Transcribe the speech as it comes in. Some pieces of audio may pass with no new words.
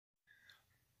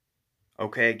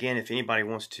Okay, again, if anybody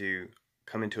wants to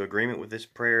come into agreement with this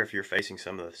prayer, if you're facing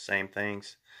some of the same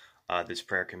things, this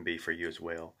prayer can be for you as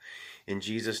well. In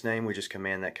Jesus' name, we just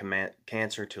command that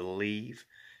cancer to leave,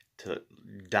 to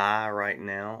die right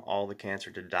now, all the cancer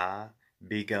to die,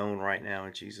 be gone right now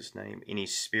in Jesus' name. Any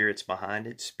spirits behind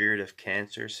it, spirit of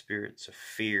cancer, spirits of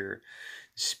fear,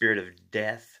 spirit of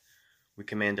death, we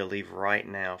command to leave right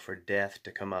now, for death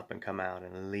to come up and come out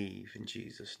and leave in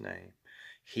Jesus' name.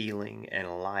 Healing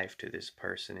and life to this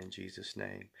person in Jesus'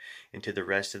 name. And to the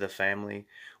rest of the family,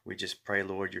 we just pray,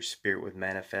 Lord, your spirit would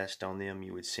manifest on them.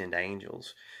 You would send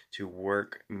angels to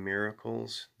work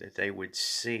miracles, that they would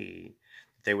see,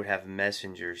 that they would have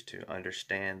messengers to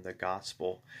understand the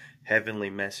gospel, heavenly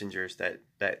messengers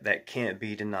that can't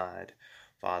be denied,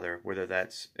 Father, whether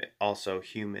that's also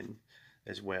human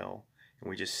as well. And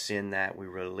we just send that, we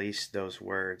release those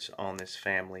words on this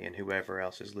family and whoever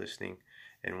else is listening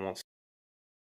and wants